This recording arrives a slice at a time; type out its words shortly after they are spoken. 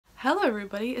Hello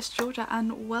everybody, it's Georgia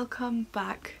and welcome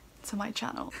back to my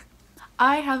channel.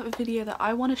 I have a video that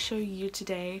I want to show you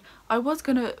today. I was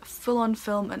gonna full on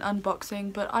film an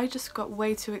unboxing, but I just got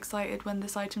way too excited when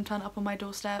this item turned up on my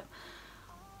doorstep.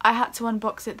 I had to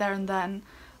unbox it there and then.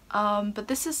 But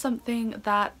this is something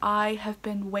that I have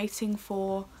been waiting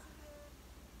for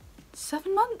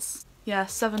 7 months? Yeah,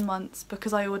 7 months,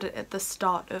 because I ordered it at the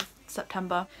start of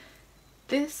September.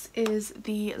 This is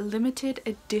the limited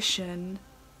edition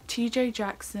TJ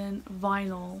Jackson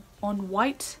vinyl on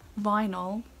white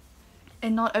vinyl,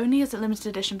 and not only is it limited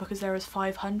edition because there is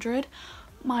 500,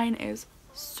 mine is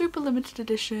super limited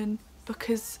edition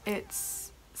because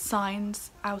it's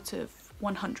signs out of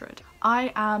 100.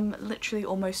 I am literally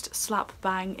almost slap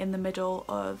bang in the middle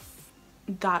of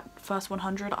that first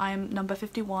 100. I am number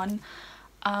 51.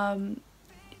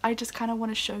 I just kind of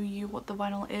want to show you what the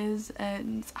vinyl is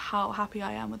and how happy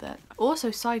I am with it.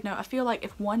 Also, side note, I feel like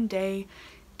if one day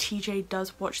TJ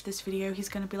does watch this video, he's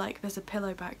gonna be like, there's a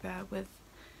pillow back there with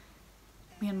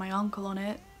me and my uncle on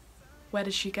it. Where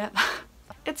did she get that?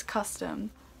 It's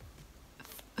custom.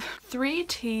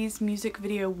 3T's music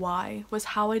video Why was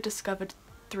how I discovered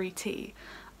 3T.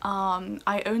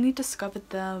 I only discovered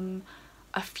them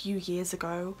a few years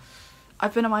ago.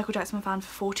 I've been a Michael Jackson fan for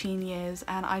 14 years,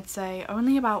 and I'd say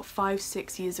only about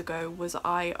 5-6 years ago was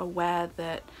I aware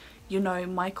that, you know,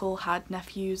 Michael had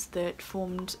nephews that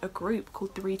formed a group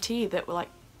called 3T that were like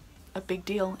a big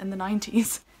deal in the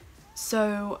 90s.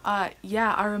 So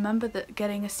yeah, I remember that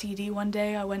getting a CD one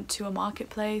day. I went to a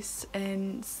marketplace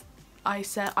and I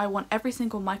said, I want every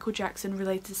single Michael Jackson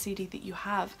related CD that you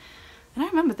have. And I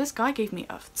remember this guy gave me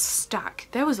a stack.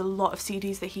 There was a lot of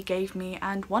CDs that he gave me,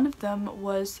 and one of them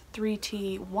was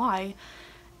 3T Why.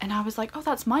 And I was like, oh,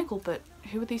 that's Michael, but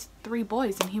who are these three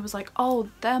boys? And he was like, oh,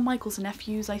 they're Michael's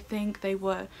nephews, I think. They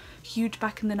were huge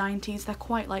back in the 90s. They're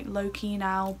quite like low-key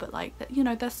now, but like, you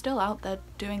know, they're still out there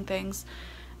doing things.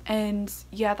 And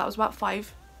yeah, that was about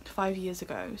five years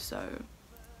ago. So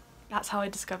that's how I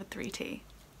discovered 3T,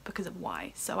 because of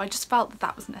Why. So I just felt that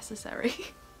that was necessary.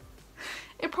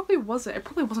 It probably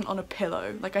wasn't on a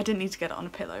pillow. Like, I didn't need to get it on a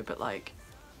pillow, but like,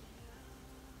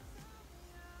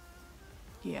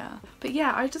 yeah. But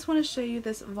yeah, I just want to show you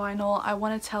this vinyl. I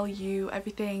want to tell you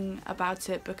everything about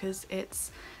it because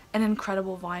it's an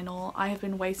incredible vinyl. I have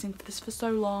been waiting for this for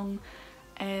so long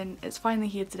and it's finally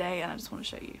here today, and I just want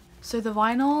to show you. So the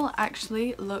vinyl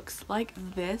actually looks like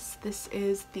this. This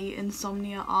is the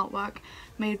Insomnia artwork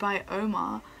made by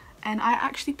Omar, and I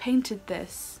actually painted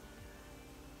this.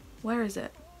 Where is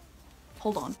it?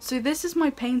 Hold on. So this is my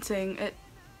painting.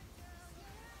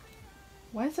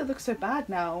 Why does it look so bad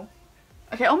now?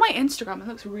 Okay, on my Instagram it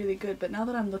looks really good, but now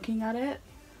that I'm looking at it,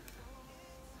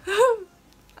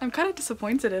 I'm kind of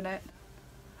disappointed in it.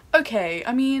 Okay,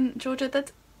 I mean, Georgia,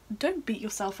 don't beat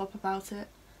yourself up about it.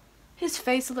 His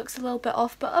face looks a little bit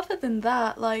off, but other than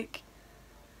that, like,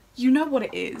 you know what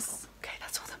it is. Okay,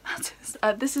 that's all that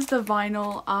matters. This is the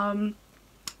vinyl.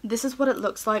 This is what it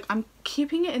looks like. I'm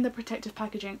keeping it in the protective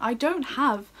packaging. I don't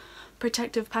have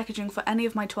protective packaging for any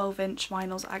of my 12-inch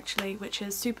vinyls actually, which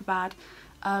is super bad.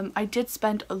 I did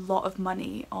spend a lot of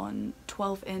money on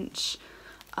 12-inch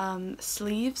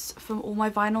sleeves for all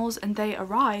my vinyls, and they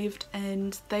arrived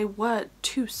and they were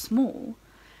too small.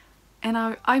 And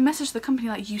I messaged the company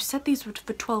like, you said these were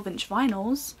for 12-inch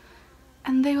vinyls,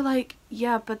 and they were like,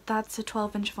 yeah, but that's a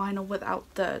 12-inch vinyl without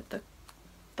the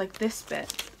like this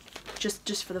bit,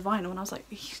 just for the vinyl. And I was like,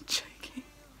 are you joking?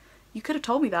 You could have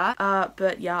told me that.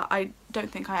 But yeah, I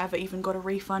don't think I ever even got a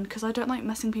refund because I don't like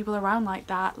messing people around like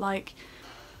that. Like,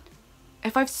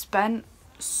 if I've spent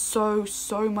so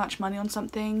much money on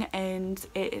something and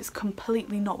it is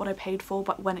completely not what I paid for,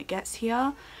 but when it gets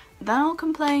here, then I'll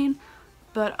complain.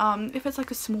 But if it's like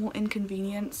a small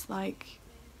inconvenience, like,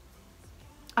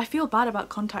 I feel bad about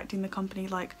contacting the company,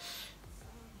 like,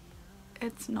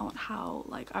 it's not how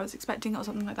like I was expecting it or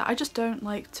something like that. I just don't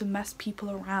like to mess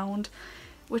people around,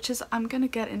 which is, I'm gonna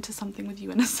get into something with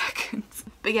you in a second.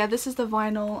 But yeah, this is the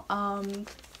vinyl.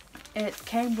 It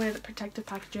came with protective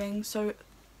packaging, so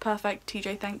perfect,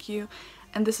 TJ, thank you.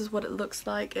 And this is what it looks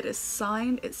like. It is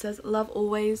signed. It says love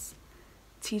always,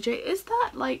 TJ. Is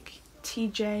that like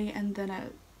TJ and then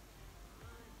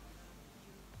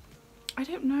I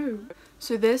don't know.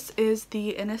 So this is the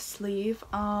inner sleeve.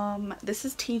 This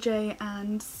is TJ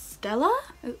and Stella?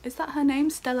 Is that her name?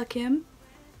 Stella Kim?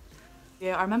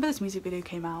 Yeah, I remember this music video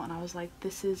came out and I was like,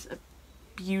 this is a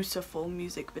beautiful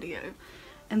music video.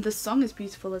 And the song is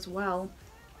beautiful as well.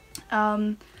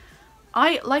 Like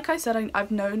I said,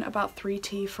 I've known about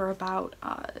 3T for about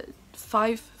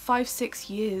 5-6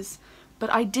 years,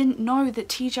 but I didn't know that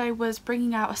TJ was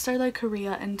bringing out a solo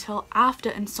career until after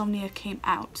Insomnia came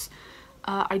out.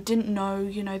 I didn't know,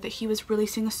 you know, that he was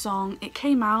releasing a song. It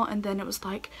came out and then it was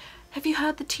like, have you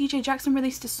heard that TJ Jackson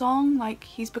released a song? Like,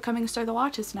 he's becoming a solo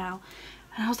artist now.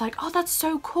 And I was like, oh, that's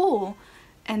so cool.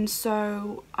 And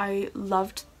so I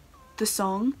loved the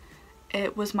song.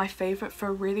 It was my favourite for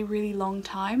a really, really long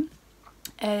time.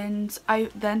 And I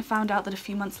then found out that a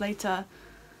few months later,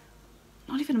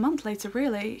 not even a month later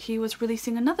really, he was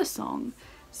releasing another song.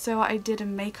 So I did a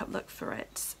makeup look for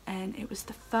it, and it was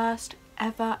the first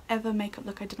ever makeup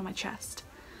look I did on my chest.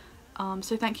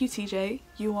 So thank you, TJ.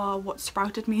 You are what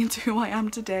sprouted me into who I am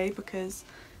today, because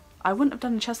I wouldn't have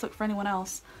done a chest look for anyone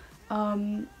else.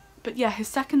 But yeah, his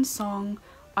second song,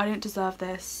 I Don't Deserve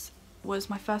This, was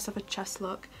my first ever chest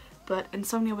look, but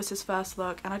Insomnia was his first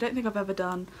look, and I don't think I've ever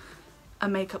done a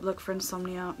makeup look for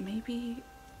Insomnia. Maybe...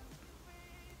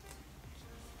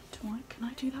 can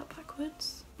I do that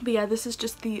backwards? But yeah, this is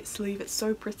just the sleeve. It's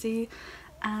so pretty,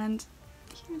 and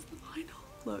here's the vinyl.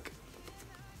 Look.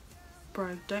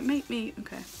 Bro, don't make me...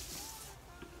 Okay.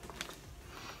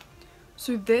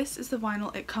 So this is the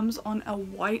vinyl. It comes on a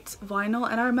white vinyl,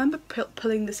 and I remember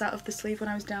pulling this out of the sleeve when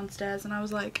I was downstairs, and I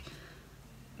was like,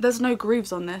 there's no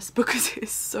grooves on this because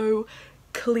it's so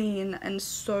clean and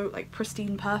so like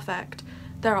pristine perfect.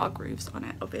 There are grooves on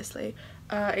it, obviously.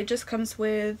 It just comes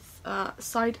with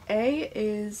side A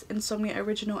is Insomnia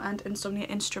Original and Insomnia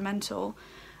Instrumental,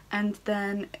 and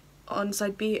then on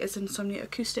side B is Insomnia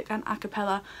Acoustic and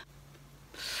Acapella.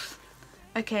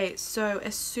 Okay, so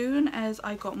as soon as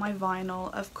I got my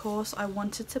vinyl, of course I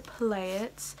wanted to play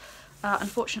it.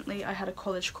 Unfortunately, I had a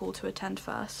college call to attend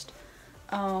first.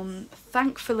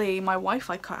 Thankfully, my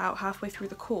Wi-Fi cut out halfway through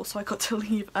the call, so I got to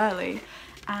leave early.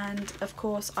 And of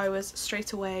course, I was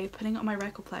straight away putting up my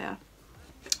record player.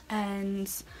 And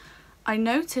I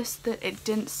noticed that it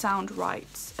didn't sound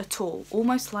right at all.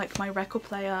 Almost like my record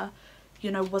player, you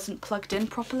know, wasn't plugged in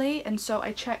properly. And so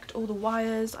I checked all the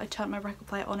wires, I turned my record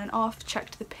player on and off,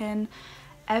 checked the pin.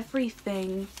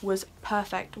 Everything was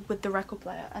perfect with the record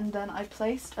player. And then I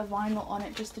placed a vinyl on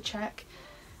it just to check.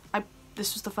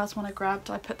 This was the first one I grabbed.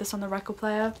 I put this on the record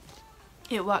player.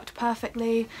 It worked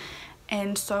perfectly.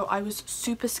 And so I was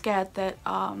super scared that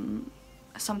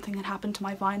something had happened to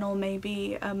my vinyl,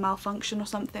 maybe a malfunction or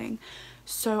something.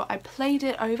 So I played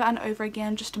it over and over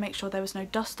again just to make sure there was no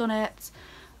dust on it.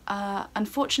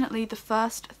 Unfortunately, the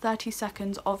first 30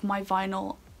 seconds of my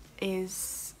vinyl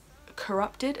is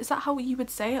corrupted. Is that how you would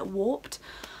say it? Warped?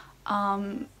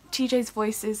 TJ's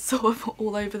voice is sort of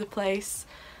all over the place.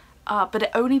 But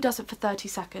it only does it for 30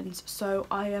 seconds, so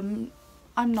I'm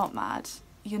not mad,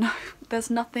 you know. There's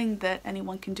nothing that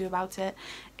anyone can do about it.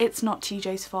 It's not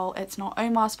TJ's fault, it's not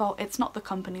Omar's fault, it's not the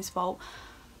company's fault.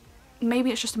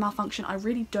 Maybe it's just a malfunction. I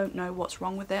really don't know what's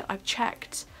wrong with it. I've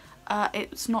checked.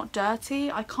 It's not dirty.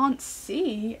 I can't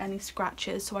see any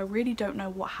scratches, so I really don't know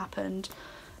what happened.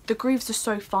 The grooves are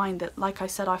so fine that, like I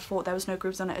said, I thought there was no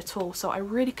grooves on it at all, so I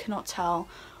really cannot tell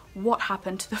what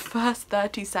happened to the first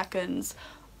 30 seconds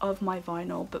of my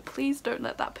vinyl. But please don't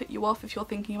let that put you off if you're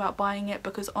thinking about buying it,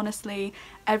 because honestly,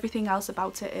 everything else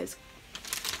about it is...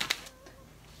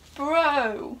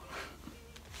 Bro!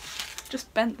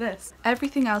 Just bent this.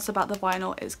 Everything else about the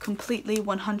vinyl is completely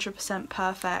 100%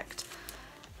 perfect.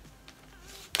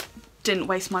 Didn't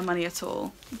waste my money at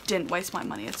all. Didn't waste my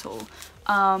money at all.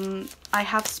 I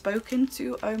have spoken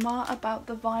to Omar about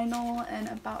the vinyl and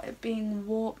about it being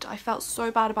warped. I felt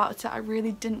so bad about it. I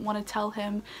really didn't want to tell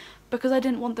him because I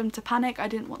didn't want them to panic. I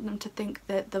didn't want them to think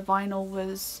that the vinyl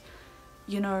was,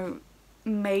 you know,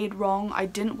 made wrong. I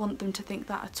didn't want them to think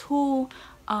that at all.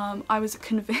 I was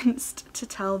convinced to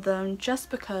tell them just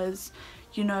because,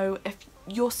 you know, if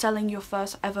you're selling your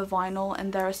first ever vinyl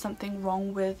and there is something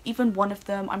wrong with even one of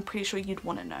them, I'm pretty sure you'd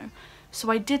want to know.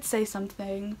 So I did say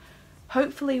something.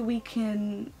 Hopefully we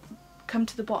can come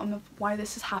to the bottom of why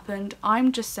this has happened.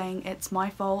 I'm just saying it's my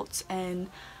fault and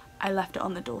I left it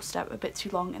on the doorstep a bit too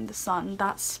long in the sun.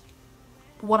 That's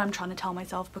what I'm trying to tell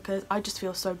myself because I just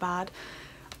feel so bad.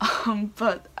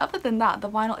 But other than that, the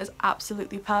vinyl is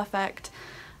absolutely perfect.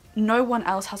 No one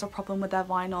else has a problem with their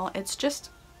vinyl. It's just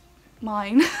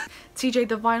mine. TJ,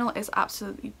 the vinyl is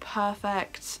absolutely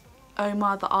perfect.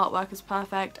 Omar, the artwork is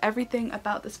perfect. Everything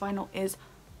about this vinyl is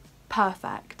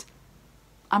perfect.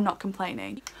 I'm not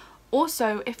complaining.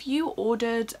 Also, if you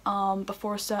ordered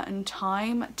before a certain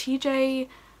time, TJ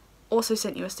also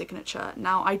sent you a signature.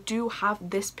 Now, I do have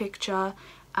this picture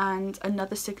and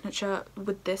another signature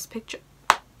with this picture.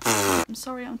 I'm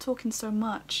sorry, I'm talking so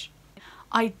much.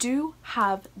 I do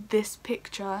have this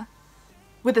picture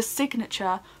with a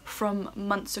signature from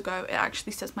months ago. It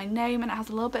actually says my name and it has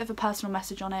a little bit of a personal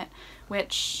message on it,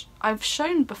 which I've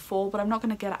shown before, but I'm not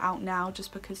going to get it out now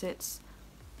just because it's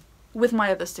with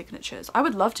my other signatures. I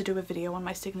would love to do a video on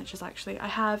my signatures actually. I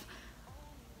have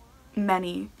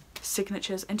many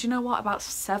signatures, and do you know what, about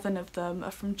 7 of them are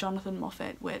from Jonathan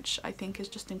Moffat, which I think is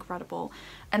just incredible,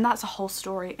 and that's a whole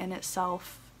story in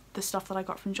itself, the stuff that I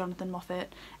got from Jonathan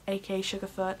Moffat, aka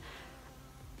Sugarfoot.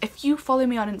 If you follow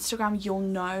me on Instagram, you'll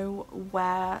know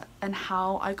where and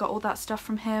how I got all that stuff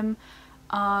from him.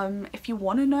 If you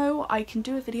want to know, I can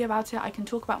do a video about it. I can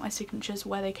talk about my signatures,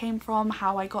 where they came from,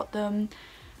 how I got them.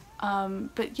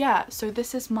 But yeah, so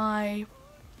this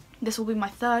will be my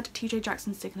 3rd TJ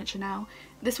Jackson signature now.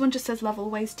 This one just says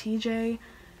Lovelways TJ.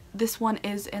 This one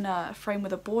is in a frame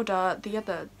with a border. The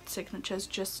other signature's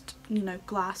just, you know,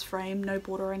 glass frame, no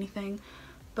border or anything.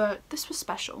 But this was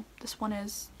special. This one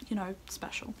is, you know,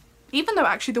 special. Even though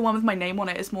actually the one with my name on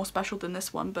it is more special than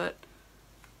this one, but...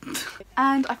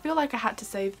 And I feel like I had to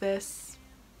save this.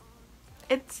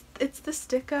 It's the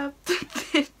sticker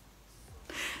that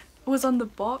was on the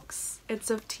box. It's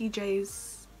of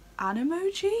TJ's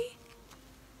Animoji.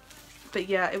 But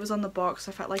yeah, it was on the box.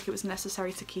 I felt like it was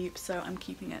necessary to keep, so I'm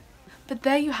keeping it. But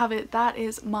there you have it. That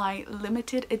is my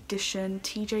limited edition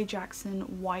TJ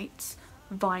Jackson white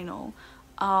vinyl.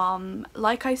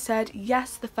 Like I said,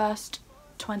 yes, the first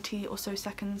 20 or so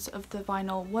seconds of the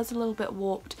vinyl was a little bit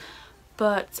warped,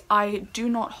 but I do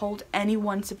not hold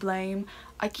anyone to blame.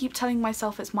 I keep telling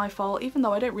myself it's my fault, even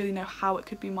though I don't really know how it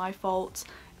could be my fault.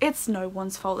 It's no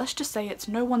one's fault. Let's just say it's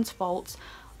no one's fault.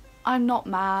 I'm not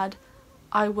mad.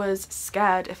 I was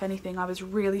scared, if anything. I was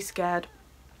really scared,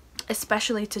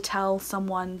 especially to tell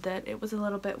someone that it was a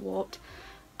little bit warped.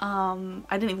 I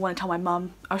didn't even want to tell my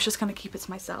mum. I was just going to keep it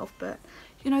to myself, but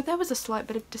you know, there was a slight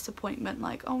bit of disappointment,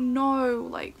 like, oh no,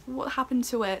 like, what happened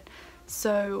to it?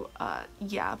 So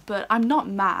yeah, but I'm not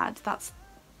mad. That's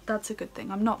a good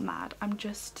thing. I'm not mad. I'm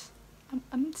just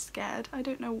I'm scared. I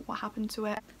don't know what happened to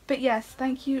it. But yes,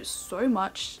 thank you so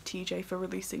much, TJ, for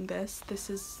releasing this.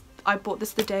 I bought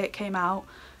this the day it came out,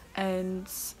 and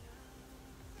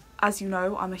as you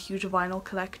know, I'm a huge vinyl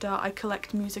collector. I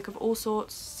collect music of all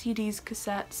sorts, CDs,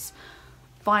 cassettes,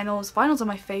 vinyls. Vinyls are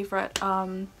my favourite.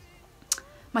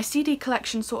 My CD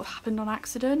collection sort of happened on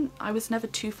accident. I was never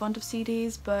too fond of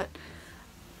CDs, but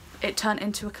it turned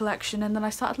into a collection and then I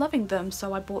started loving them,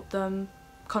 so I bought them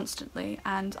constantly,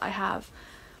 and I have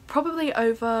probably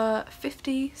over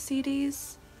 50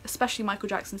 CDs, especially Michael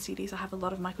Jackson CDs. I have a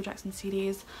lot of Michael Jackson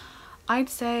CDs. I'd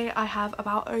say I have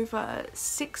about over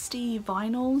 60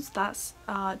 vinyls. That's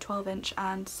 12-inch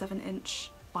and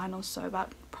 7-inch vinyls, so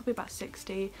probably about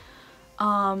 60.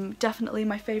 Definitely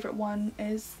my favourite one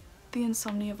is the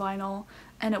Insomnia vinyl,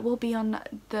 and it will be on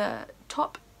the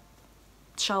top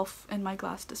shelf in my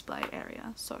glass display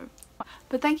area. So,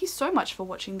 but thank you so much for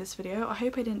watching this video. I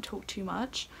hope I didn't talk too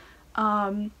much.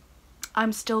 I'm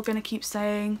still gonna keep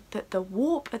saying that the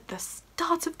warp at the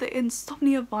start of the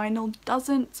Insomnia vinyl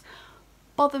doesn't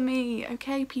bother me,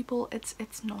 okay people? It's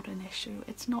not an issue.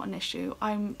 It's not an issue.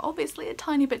 I'm obviously a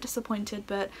tiny bit disappointed,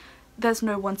 but there's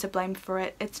no one to blame for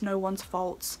it. It's no one's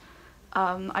fault.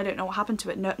 I don't know what happened to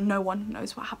it. No one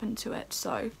knows what happened to it,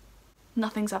 so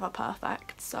nothing's ever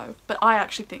perfect. So, but I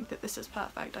actually think that this is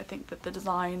perfect. I think that the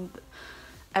design,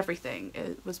 everything,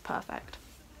 was perfect.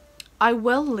 I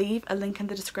will leave a link in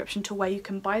the description to where you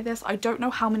can buy this. I don't know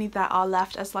how many there are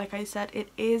left, as like I said, it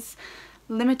is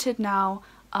limited now.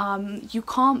 You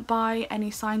can't buy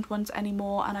any signed ones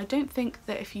anymore, and I don't think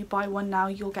that if you buy one now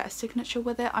you'll get a signature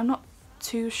with it. I'm not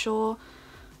too sure.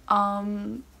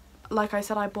 Like I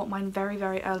said, I bought mine very,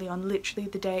 very early on, literally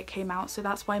the day it came out, so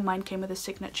that's why mine came with a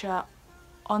signature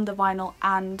on the vinyl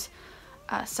and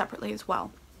separately as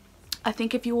well. I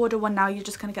think if you order one now you're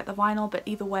just going to get the vinyl, but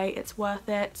either way it's worth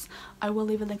it. I will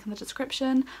leave a link in the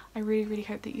description. I really, really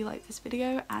hope that you like this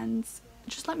video, and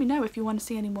just let me know if you want to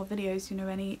see any more videos, you know,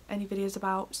 any videos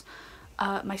about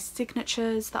my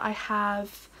signatures that I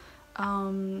have,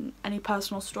 any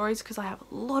personal stories, because I have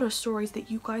a lot of stories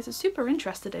that you guys are super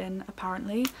interested in.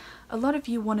 Apparently a lot of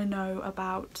you want to know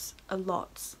about a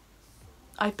lot,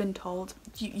 I've been told.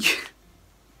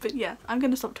 But yeah, I'm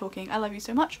gonna stop talking. I love you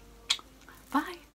so much. Bye.